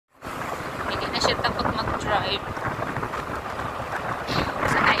na siya takot mag-drive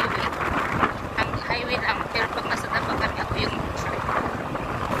sa highway. Ang highway lang, pero pag nasa Napakain ako yung mag-drive.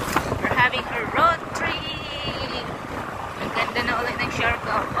 We're having a road trip! Ang ganda na ulit ng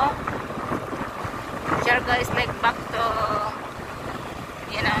Siargao. Oh! Siargao is like back to,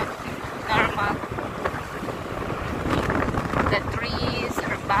 you know, normal. The trees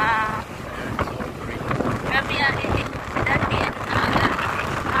are back. Grabe yan eh. Dati yan.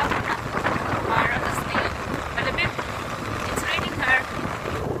 Hapon na. Marakas na yun. Malabit. It's raining hard.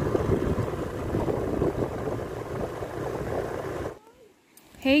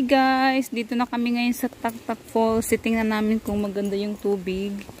 Hey guys! Dito na kami ngayon sa Tak-Tak Falls. Tingnan namin kung maganda yung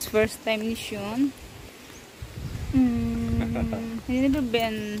tubig. It's first time ni Sean. Have you never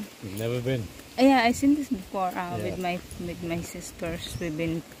been? Never been. Yeah, I've seen this before Yeah. with my sisters. We've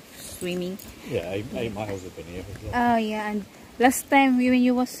been swimming. Yeah, 8 miles have been here. Oh yeah, and last time when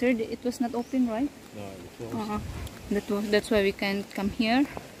you was here, it was not open, right? No, it was. That's why we can't come here.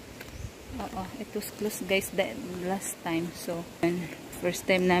 It was closed, guys, that last time. So, first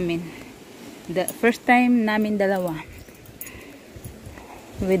time namin dalawa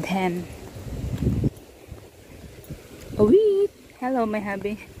with hen. Oh wait, hello my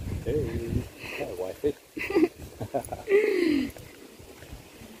hubby. Hey, hi wifey.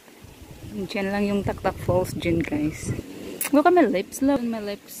 Diyan lang yung Tak-Tak Falls dyan, guys. Look at my lips. Look at my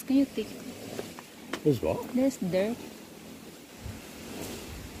lips. Can you take? There's what? There's dirt.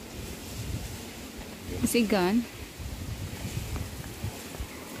 Is it gone?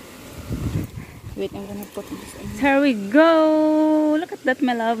 Wait, I'm gonna put this in. Here we go! Look at that,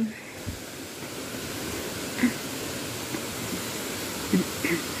 my love.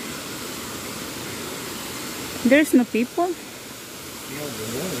 There's no people? No.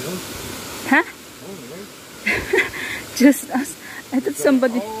 Huh? No. Just us. I thought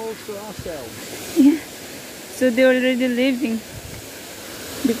somebody... All to ourselves. Yeah. So they're already leaving.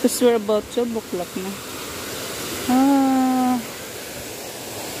 Because we're about 12 o'clock na.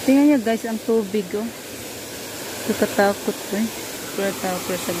 Tingnan nyo guys, ang tubig oh. Nakatakot ko eh. Pero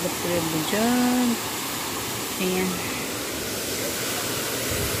saglit ko rin dyan. Ayan.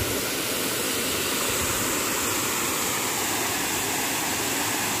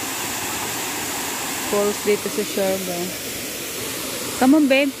 Falls dito sa Siargao. Come on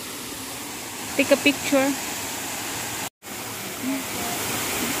babe. Take a picture.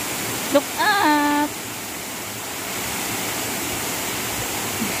 Look up.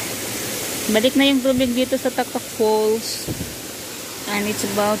 Balik na yung tubig dito sa Tak-Tak Falls. And it's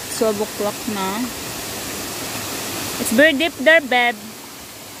about 12 o'clock na. It's very deep there, babe.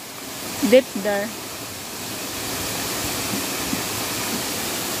 Deep there.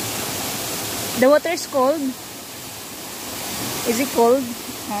 The water is cold. Is it cold?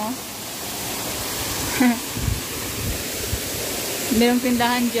 Oh. Merong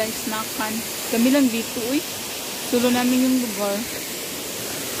tindahan dyan, snackan. Kami lang dito, uy. Sulo namin yung lugar.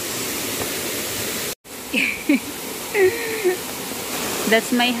 That's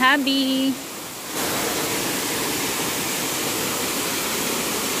my hobby.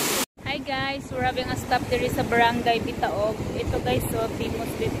 Hi guys, we're having a stop there sa Barangay Bitaog. Ito guys, so famous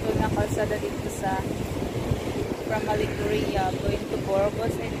dito na kalsada dito sa from Alegria going to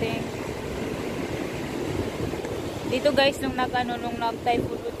Burgos, I think. Dito guys, nung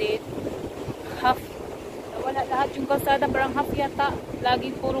nag-typhoon ulit, half, wala lahat yung kalsada, parang half yata.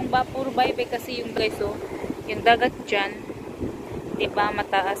 Laging puro bye-bye kasi yung guys, oh, yung dagat dyan, diba,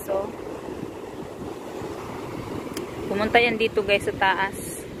 mataas, oh. Pumunta yan dito guys sa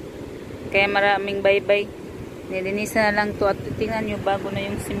taas. Kaya maraming bye-bye. Nilinisan na lang to at tingnan nyo, bago na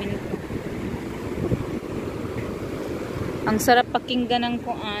yung siminto. Ang sarap pakinggan ng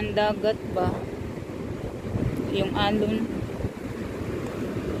kuan, dagat ba? Yung alon.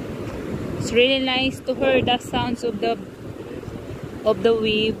 It's really nice to hear the sounds of the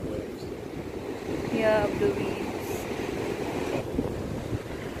wave. Yeah, of the waves.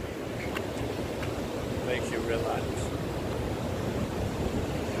 Makes you relax.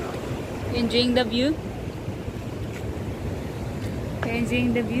 Enjoying the view? Are you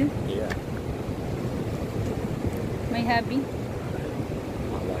enjoying the view? Yeah. My hobby?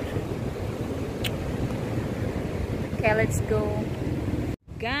 Okay, let's go.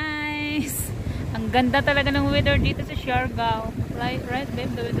 Guys, ang ganda talaga ng weather dito sa Siargao. Right,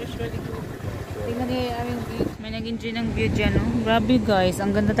 babe? The weather is really good. Tingnan niyo yung aming view. May nag-enjoy ng view dyan, no? Grabe guys,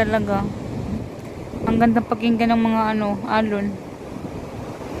 ang ganda talaga. Ang ganda pakinggan ng mga alon.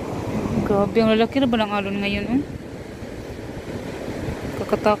 Grabe, ang lalaki na ba ng alon ngayon, oh?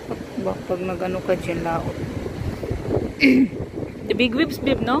 Kakatakot ba pag nag-ano ka dyan, laot. The big waves,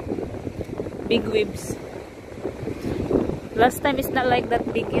 babe, no? big waves. Last time it's not like that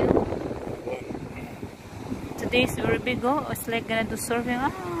big, you know. Today's very big. Oh, it's like gonna do surfing.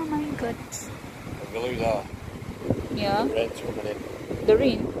 Oh my god. Yeah. The rain's coming in. The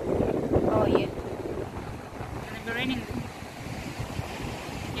rain. Oh yeah. It's gonna be raining.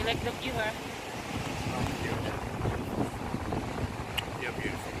 You like the view, huh? Yeah,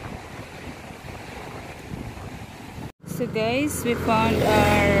 beautiful. So guys, we found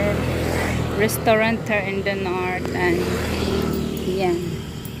our restaurant here in the north, and yan,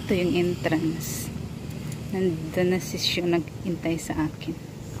 ito yung entrance. Nandun na si Shu nag-intay sa akin.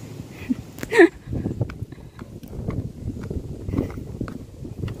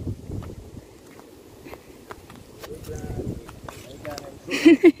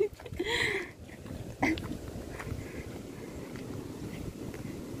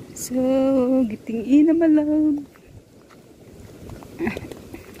 So, giting na malam.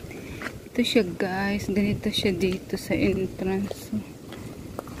 Ito siya guys, ganito siya dito sa entrance.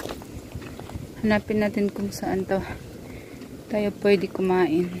 Hanapin natin kung saan tayo pwede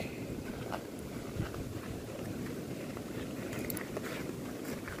kumain.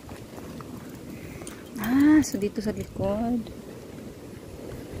 So dito sa likod.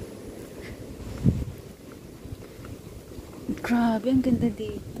 Grabe, ang ganda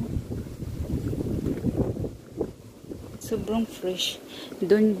dito. Sobrang fresh.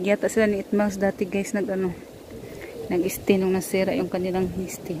 Doon yata sila ni Itmags dati guys nag-stay nung nasira yung kanilang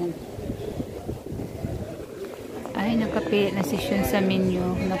stayhan. Ay, nakapili na si Shun sa menu.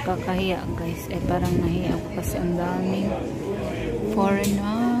 Nakakahiya guys. Eh, parang nahiya ako kasi ang daming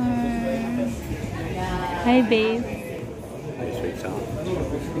foreigner. Hi babe. Hi sweetheart.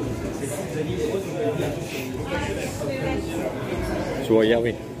 So what are you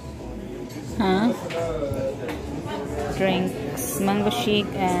having? Huh? Drinks, mango shake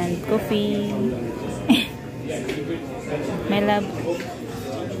and coffee. My love,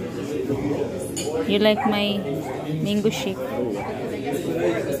 you like my mango shake?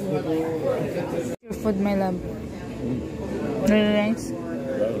 Your food, my love. Really nice.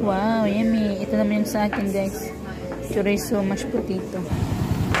 Wow, yummy. Ito naman yung sa akin guys. Chorizo, mashed potato.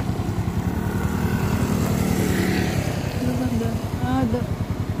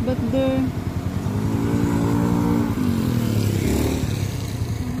 But there.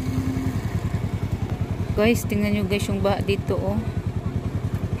 Guys, tingnan nyo guys yung baha dito oh.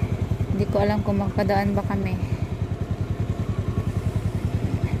 Hindi ko alam kung makadaan ba kami.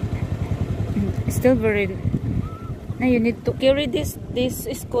 Still very. Now you need to carry this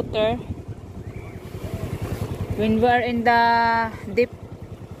scooter when we are in the deep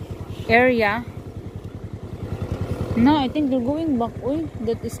area. No, I think they're going back. Oy,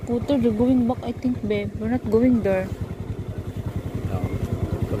 that scooter, they're going back, I think, babe. We're not going there. No.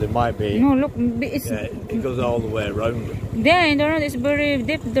 Well, it might be. No, look, it's... Yeah, it goes all the way around. Yeah, in the road, it's very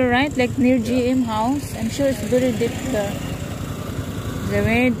deep there, right? Like near GM house. I'm sure it's very deep there. So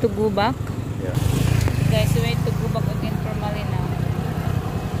we need to go back. Yeah. Guys, we need to go back again formally now.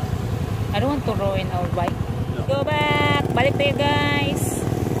 I don't want to ruin our bike. No. Go back! Balik tayo, guys!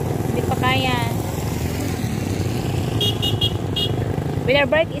 Hindi pa kaya. With our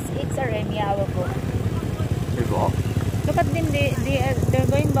bike, it's XRM, yeah, I will go. Is what? Look at them, they're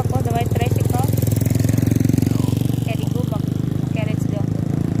going back on the white tricycle. Okay, they go back. Okay, let's go.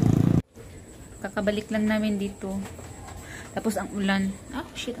 Kakabalik lang namin dito. Tapos ang ulan. Ah,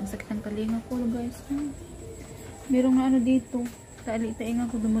 shit, ang sakit ng talinga ko, guys. Merong na ano dito.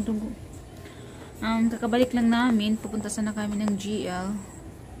 Tainga ko, dumudugo. Kakabalik lang namin. Pupunta sana kami ng GL.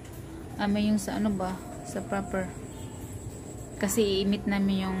 May yung sa ano ba? Sa proper. Kasi i-meet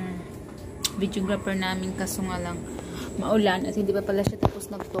namin yung videographer namin, kaso nga lang maulan at hindi pa pala siya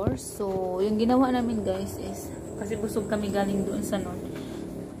tapos nag-tour. So, yung ginawa namin guys is, kasi busog kami galing doon sa north.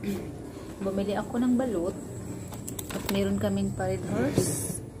 Bumili ako ng balot at meron kaming parade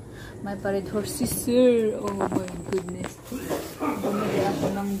horse. My parade horse si sir. Oh my goodness. Bumili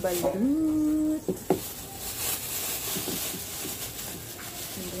ako ng balot.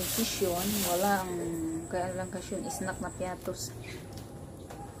 Decision, wala ang kaya lang kasi yung snack na piatos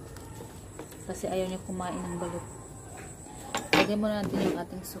kasi ayaw niya kumain ng balot. Lagay muna natin yung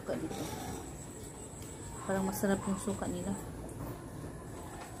ating suka dito, parang masarap yung suka nila.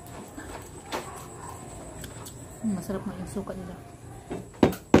 Masarap na yung suka nila.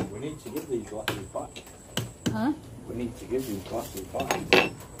 We need to give these glasses back. Huh? We need to give these glasses back.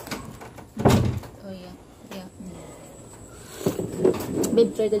 Oh yeah, yeah.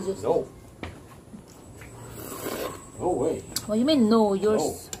 Babe, try the juice. No. No way. What do you mean no?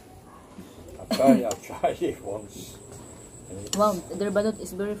 Yours. No. I've tried it once. Wow, their balot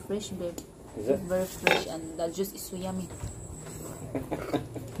is very fresh, babe. Is it? It's very fresh and the juice is so yummy.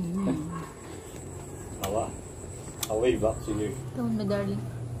 I'll leave that to you. Come on, my darling.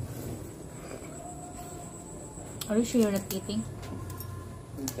 Are you sure you're not eating?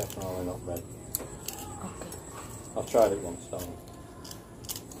 Definitely not bread. Okay. I've tried it once, so.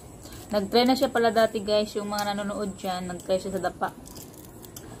 Nag-try na siya pala dati guys, yung mga nanonood dyan, nag-try siya sa dapa.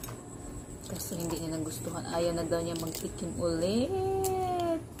 Kasi hindi niya nagustuhan. Ayaw na daw niya mag-tikim ulit.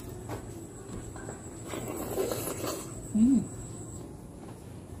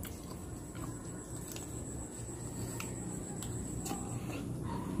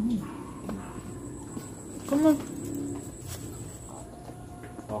 Come on.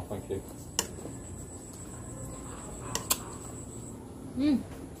 Oh, thank you.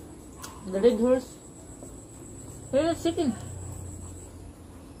 The red horse. Where's the chicken?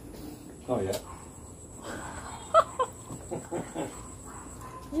 Oh, yeah.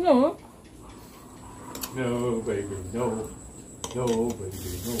 No. No, baby, no. No, baby,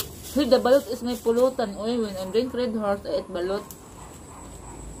 no. Hey, the balot is my pulutan. Oy, when I drink red horse, I eat balot.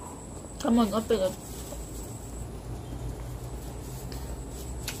 Come on, open it.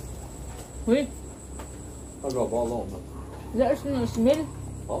 Wait, I got a bottle on them. there is no smell.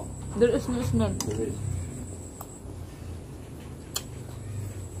 What? There is no smell. There is.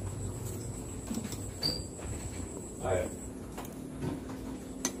 Alright.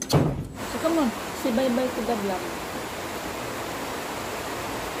 So come on, say bye-bye to the vlog.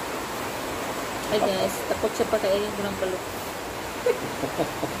 Hi guys, takot siya pakainin ko ng balot.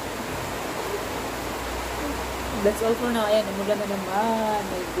 That's all for now. Ayan, umulan na naman.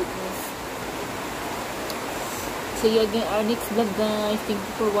 My goodness. See you again our next vlog guys. Thank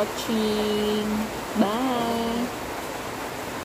you for watching. Bye!